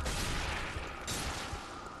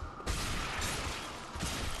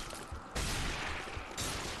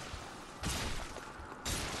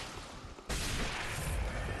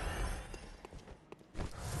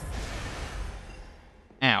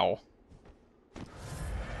 Ow.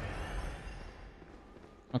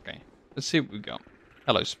 Okay, let's see what we got.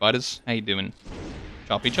 Hello, spiders. How you doing?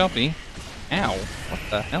 Choppy choppy. Ow. What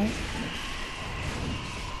the hell?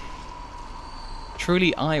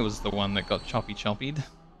 Truly, I was the one that got choppy choppied.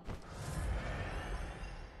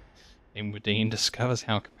 GamingwithDean discovers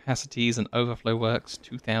how capacities and overflow works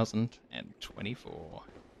 2024.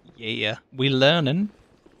 Yeah, we learning.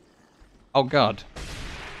 Oh god.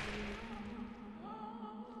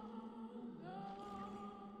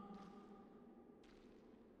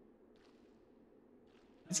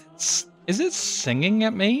 Is it singing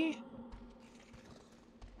at me?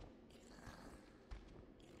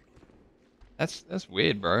 That's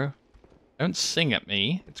weird, bro. Don't sing at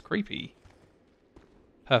me. It's creepy.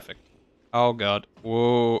 Perfect. Oh god.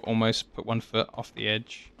 Whoa, almost put 1 foot off the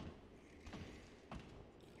edge.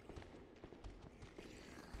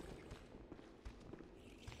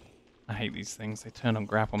 I hate these things. They turn on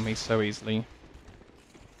grab on me so easily.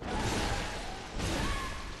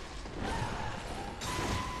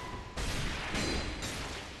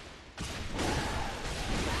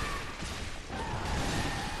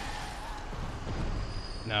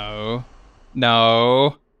 No.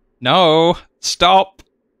 No. No. Stop.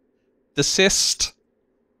 Desist.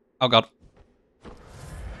 Oh god.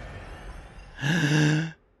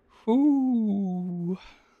 Ooh.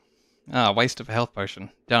 Ah, waste of a health potion.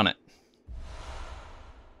 Darn it.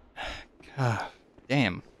 God,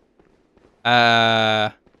 damn.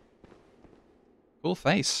 Cool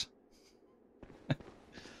face.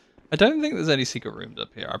 I don't think there's any secret rooms up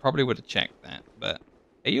here. I probably would have checked that, but...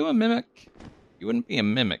 Are you a mimic? You wouldn't be a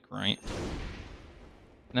mimic, right?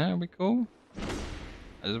 No, are we cool?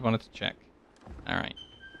 I just wanted to check. Alright.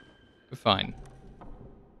 We're fine.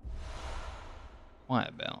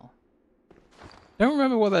 Quiet bell. Don't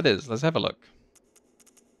remember what that is. Let's have a look.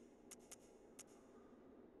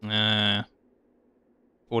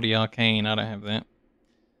 40 arcane. I don't have that.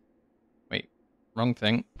 Wait. Wrong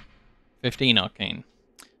thing. 15 arcane.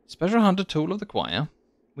 Special hunter tool of the choir.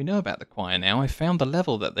 We know about the choir now. I found the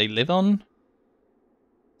level that they live on.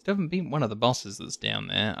 Still haven't beaten one of the bosses that's down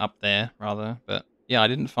there. Up there, rather. But yeah, I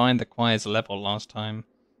didn't find the choir's level last time.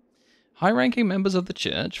 High-ranking members of the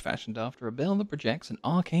church, fashioned after a bell that projects an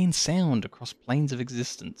arcane sound across planes of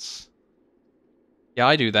existence. Yeah,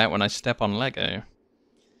 I do that when I step on Lego.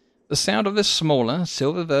 The sound of this smaller,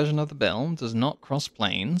 silver version of the bell does not cross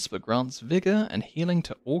planes, but grants vigor and healing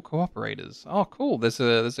to all cooperators. Oh, cool. There's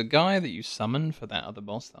a guy that you summon for that other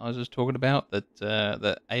boss that I was just talking about that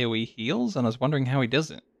that AoE heals, and I was wondering how he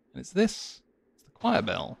does it. And it's this. It's the choir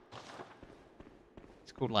bell.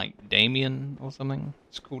 It's called, like, Damien or something.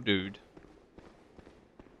 It's a cool dude.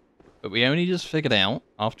 But we only just figured out,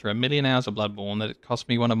 after a million hours of Bloodborne, that it cost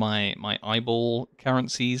me one of my eyeball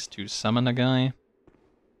currencies to summon a guy.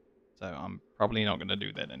 So I'm probably not going to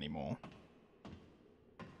do that anymore.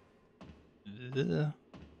 Ugh.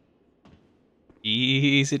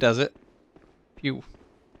 Easy does it. Phew.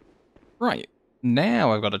 Right.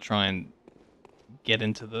 Now I've got to try and get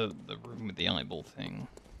into the room with the eyeball thing.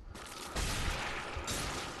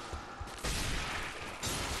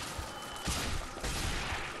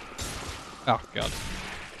 Oh, God.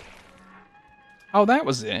 Oh, that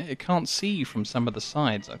was it. It can't see from some of the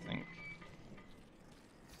sides, I think.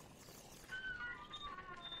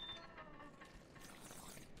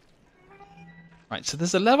 Right, so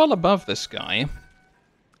there's a level above this guy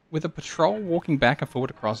with a patrol walking back and forward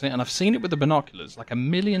across it, and I've seen it with the binoculars like a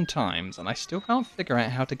million times, and I still can't figure out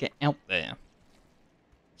how to get out there.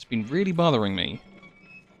 It's been really bothering me.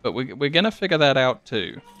 But we're going to figure that out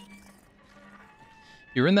too.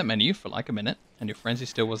 You're in that menu for like a minute, and your frenzy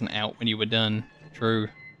still wasn't out when you were done. True.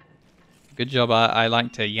 Good job I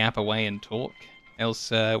like to yap away and talk,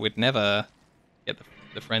 else we'd never get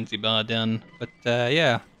the frenzy bar done. But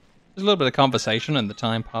yeah. There's a little bit of conversation and the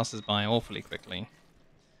time passes by awfully quickly.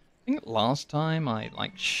 I think last time I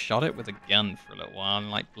like shot it with a gun for a little while and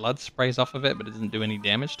like blood sprays off of it but it doesn't do any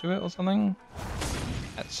damage to it or something.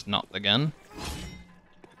 That's not the gun.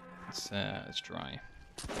 Let's try.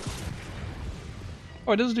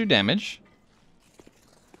 Oh, it does do damage.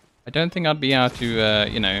 I don't think I'd be able to,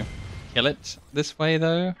 you know, kill it this way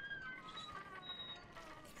though.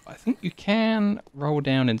 I think you can roll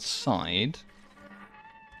down inside.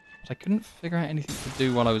 But I couldn't figure out anything to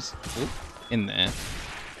do while I was in there.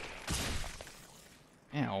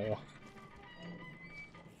 Ow.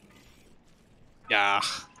 Yeah.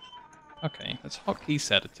 Okay, let's hotkey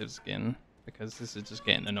sedatives again, because this is just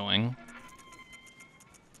getting annoying.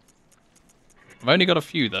 I've only got a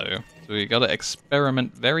few though, so we gotta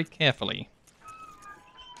experiment very carefully.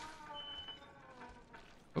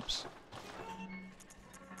 Oops.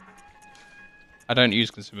 I don't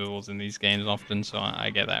use consumables in these games often, so I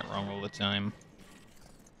get that wrong all the time.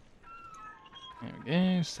 There we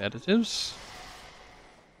go, sedatives.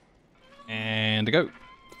 And a go.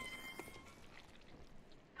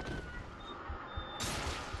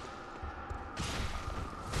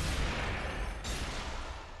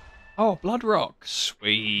 Oh, blood rock.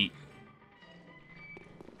 Sweet.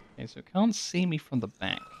 Okay, so it can't see me from the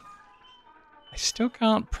back. I still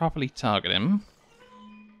can't properly target him.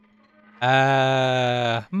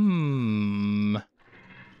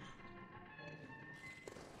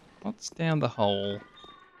 What's down the hole?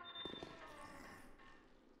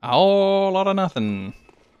 A whole lot of nothing.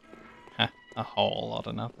 Ha, a whole lot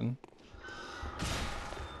of nothing.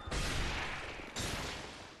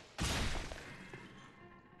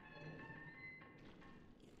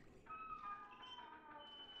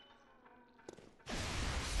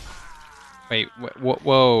 Wait,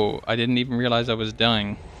 whoa, I didn't even realize I was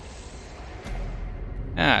dying.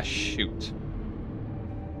 Ah, shoot.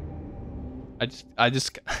 I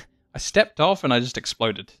stepped off and I just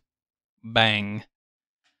exploded. Bang.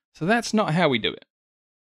 So that's not how we do it.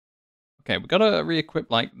 Okay, we gotta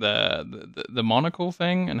re-equip like the monocle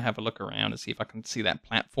thing and have a look around and see if I can see that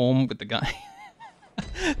platform with the guy.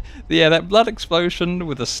 Yeah, that blood explosion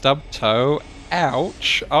with a stubbed toe.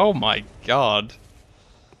 Ouch. Oh my god.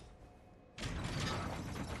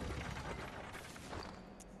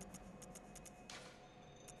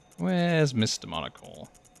 Where's Mr. Monocle?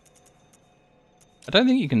 I don't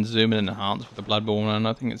think you can zoom and enhance with the Bloodborne one.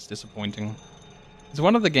 I think it's disappointing. It's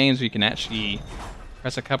one of the games where you can actually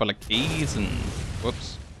press a couple of keys and...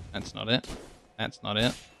 Whoops. That's not it. That's not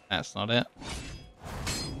it. That's not it.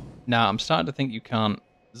 Now, I'm starting to think you can't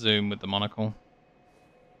zoom with the monocle.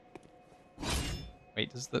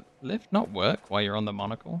 Wait, does the lift not work while you're on the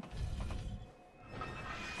monocle?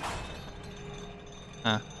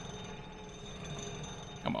 Ah.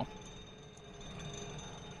 Come on.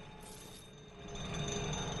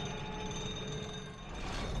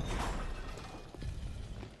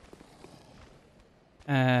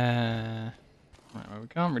 Right, well, we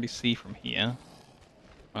can't really see from here.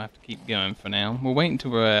 I'll have to keep going for now. We'll wait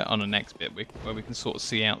until we're on the next bit where we can sort of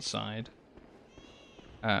see outside.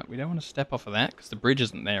 We don't want to step off of that because the bridge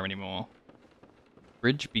isn't there anymore.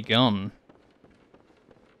 Bridge be gone.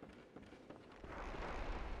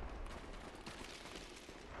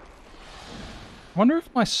 I wonder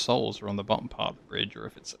if my souls are on the bottom part of the bridge or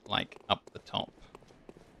if it's like up the top.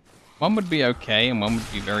 One would be okay and one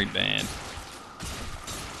would be very bad.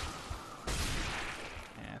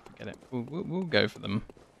 Yeah, forget it. We'll go for them.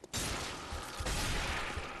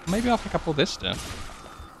 Maybe I'll pick up all this stuff.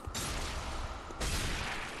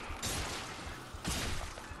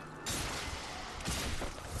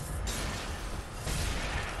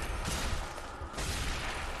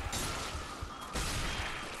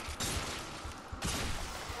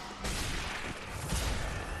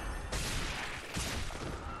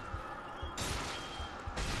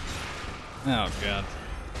 Oh, God.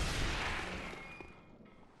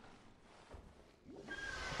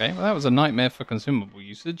 Okay, well that was a nightmare for consumable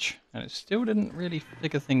usage, and it still didn't really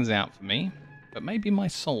figure things out for me. But maybe my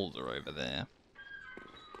souls are over there.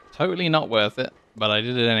 Totally not worth it, but I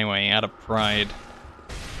did it anyway, out of pride.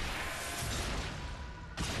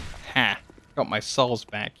 Ha! Got my souls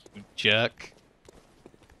back, you jerk.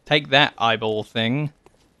 Take that, eyeball thing.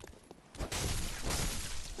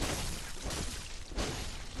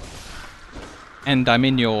 And I'm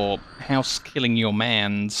in your house killing your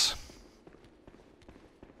mans.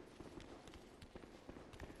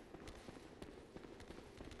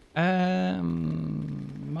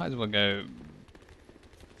 Might as well go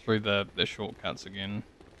through the shortcuts again.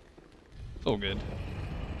 It's all good.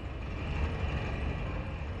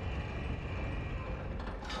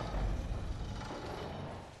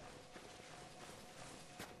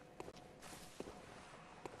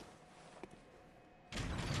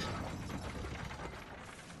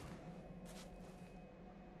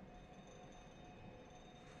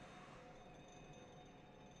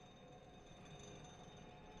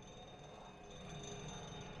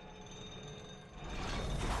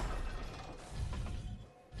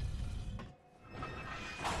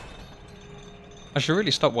 I should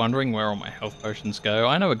really stop wondering where all my health potions go.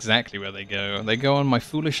 I know exactly where they go. They go on my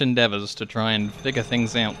foolish endeavors to try and figure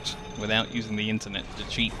things out without using the internet to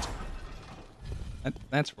cheat.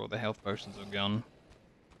 That's where all the health potions have gone.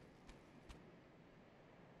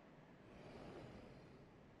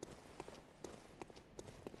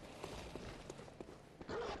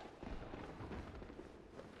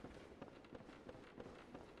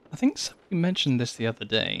 I think somebody mentioned this the other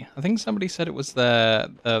day. I think somebody said it was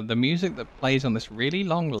the music that plays on this really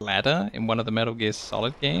long ladder in one of the Metal Gear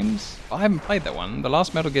Solid games. I haven't played that one. The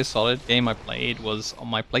last Metal Gear Solid game I played was on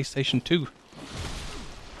my PlayStation 2.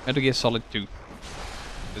 Metal Gear Solid 2.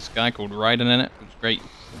 This guy called Raiden in it. It was great.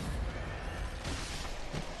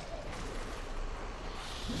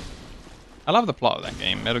 I love the plot of that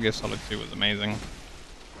game. Metal Gear Solid 2 was amazing.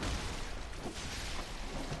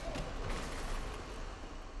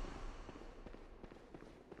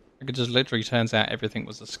 It just literally turns out everything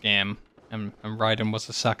was a scam, and Raiden was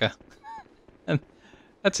a sucker. And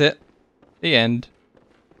that's it. The end.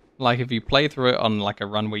 Like, if you play through it on like a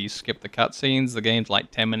run where you skip the cutscenes, the game's like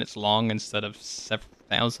 10 minutes long instead of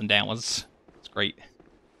 7,000 hours. It's great.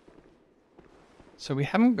 So we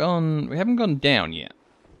haven't gone down yet.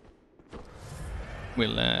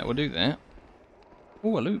 We'll do that.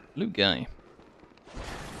 Oh, a loot guy.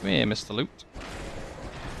 Come here, Mr. Loot.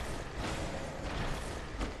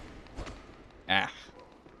 Ah.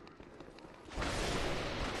 I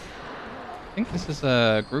think this is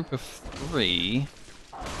a group of 3.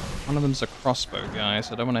 One of them's a crossbow guy,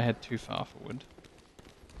 so I don't want to head too far forward.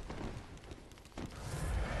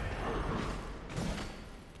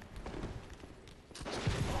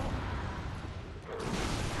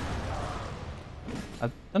 I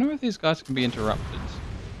don't know if these guys can be interrupted.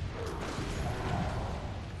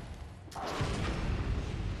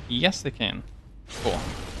 Yes, they can. Cool.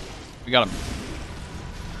 We got him.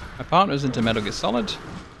 My partner's into Metal Gear Solid,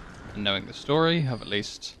 and knowing the story of at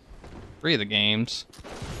least 3 of the games,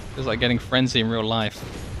 Feels like getting frenzy in real life.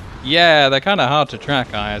 Yeah, they're kind of hard to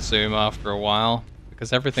track, I assume, after a while.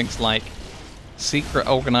 Because everything's like, secret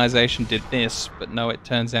organization did this, but no, it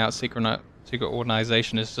turns out secret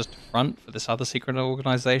organization is just a front for this other secret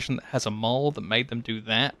organization that has a mole that made them do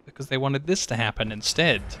that because they wanted this to happen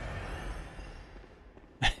instead.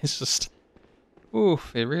 It's just,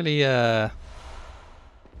 oof, it really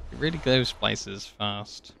goes places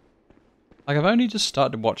fast. Like, I've only just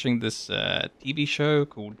started watching this TV show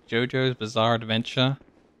called JoJo's Bizarre Adventure,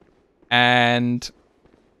 and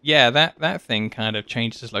yeah, that thing kind of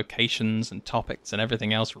changes locations and topics and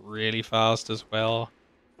everything else really fast as well.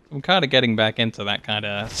 I'm kind of getting back into that kind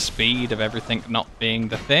of speed of everything not being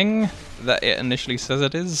the thing that it initially says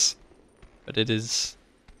it is, but it is.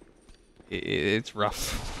 It's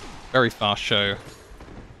rough. Very fast show.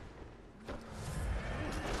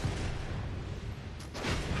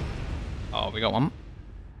 Oh, we got one.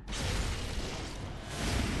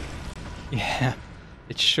 Yeah,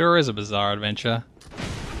 it sure is a bizarre adventure.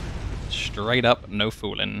 Straight up, no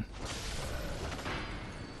fooling.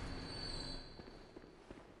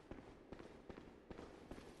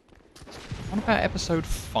 What about episode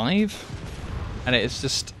 5? And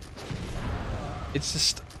it's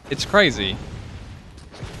crazy.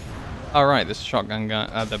 Alright, this shotgun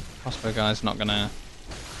guy, the crossbow guy's not gonna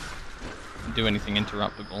do anything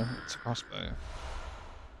interruptible. It's a crossbow.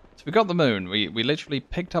 So we got the moon. We literally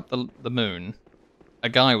picked up the moon. A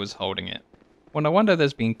guy was holding it. Well, no wonder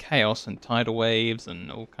there's been chaos and tidal waves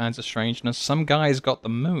and all kinds of strangeness. Some guy's got the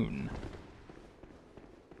moon.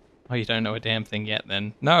 Oh, you don't know a damn thing yet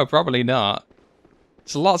then? No, probably not.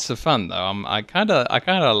 It's lots of fun though. I kind of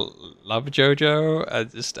love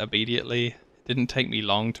JoJo. Just immediately. It didn't take me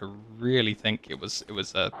long to really think it was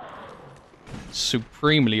a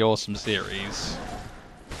supremely awesome series.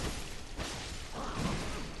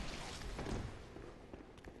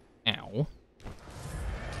 Ow.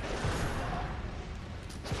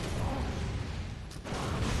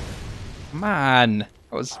 Man,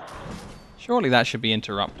 that was... Surely that should be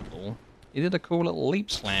interruptible. He did a cool little leap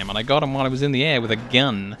slam, and I got him while I was in the air with a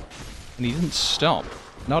gun. And he didn't stop.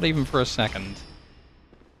 Not even for a second.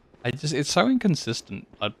 It's so inconsistent,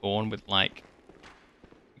 Bloodborne, with like...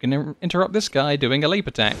 You can interrupt this guy doing a leap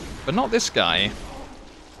attack, but not this guy.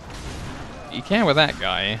 You can with that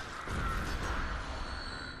guy.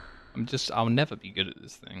 I'll never be good at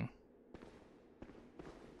this thing.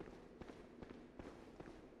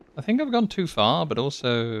 I think I've gone too far, but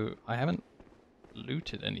also I haven't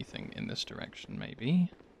looted anything in this direction,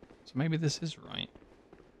 maybe. So maybe this is right.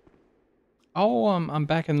 Oh, I'm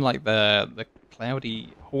back in like the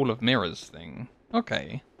cloudy Hall of Mirrors thing.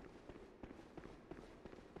 Okay.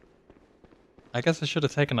 I guess I should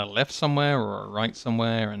have taken a left somewhere or a right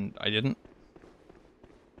somewhere, and I didn't.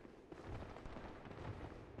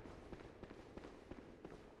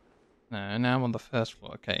 No, now I'm on the first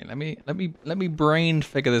floor. Okay, let me brain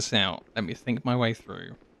figure this out. Let me think my way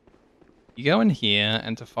through. You go in here,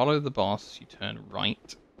 and to follow the boss, you turn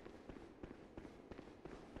right.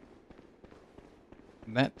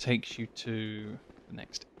 That takes you to the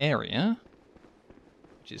next area,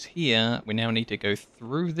 which is here. We now need to go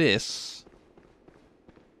through this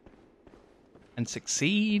and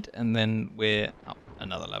succeed, and then we're up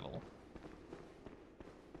another level.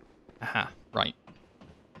 Aha, right.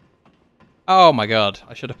 Oh my god,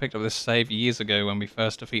 I should have picked up this save years ago when we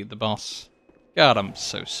first defeated the boss. God, I'm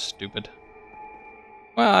so stupid.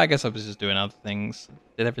 Well, I guess I was just doing other things.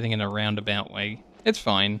 Did everything in a roundabout way. It's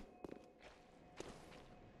fine.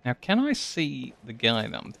 Now, can I see the guy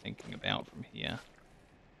that I'm thinking about from here?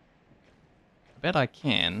 I bet I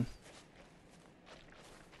can.